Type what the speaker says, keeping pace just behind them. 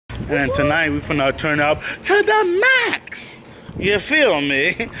And then tonight we finna turn up to the max. You feel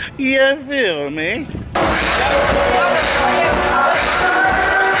me? You feel me? Coco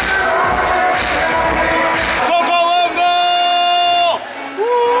Bongo!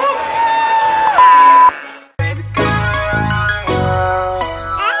 Woo!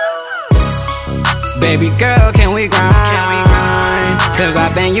 Baby girl, can we grind? Cause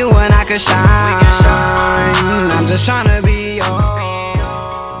I think you and I could shine. I'm just trying to be yours.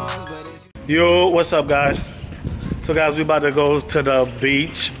 Yo, what's up, guys? So, guys, we about to go to the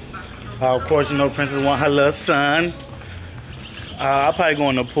beach. Of course, you know, Princess want her little son. I'll probably go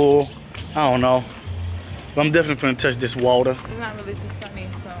in the pool. I don't know. But I'm definitely gonna touch this water. It's not really too sunny,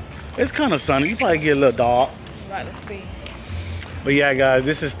 so. It's kind of sunny. You probably get a little dark. About to see. But yeah, guys,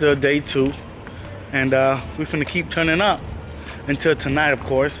 this is still day 2. And we're finna keep turning up until tonight, of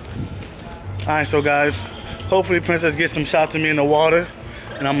course. Alright, so guys, hopefully Princess gets some shots of me in the water.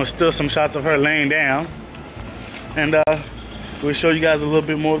 And I'm gonna steal some shots of her laying down. And we'll show you guys a little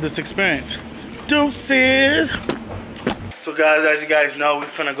bit more of this experience. Deuces! So guys, as you guys know, we're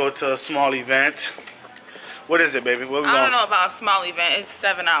finna go to a small event. What is it, baby? Where we going? I don't know about a small event. It's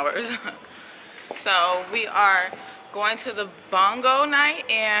 7 hours. So we are going to the bongo night,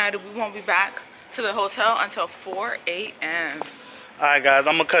 and we won't be back to the hotel until 4 a.m. Alright guys,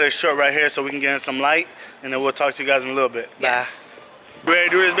 I'm gonna cut it short right here so we can get in some light, and then we'll talk to you guys in a little bit. Yes. Bye. You ready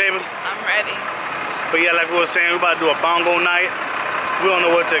to do this, baby? I'm ready. But yeah, like we were saying, we're about to do a bongo night. We don't know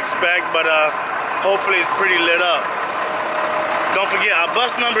what to expect, but hopefully it's pretty lit up. Don't forget, our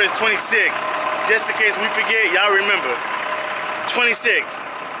bus number is 26. Just in case we forget, y'all remember. 26.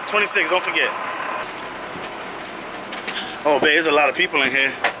 26, don't forget. Oh, babe, there's a lot of people in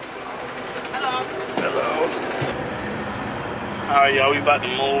here. Hello. Hello. Alright, y'all, we about to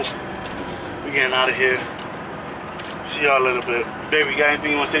move. We getting out of here. See y'all a little bit. Baby, you got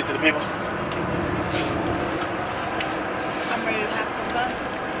anything you want to say to the people? I'm ready to have some fun.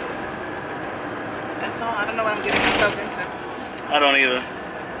 That's all. I don't know what I'm getting myself into. I don't either.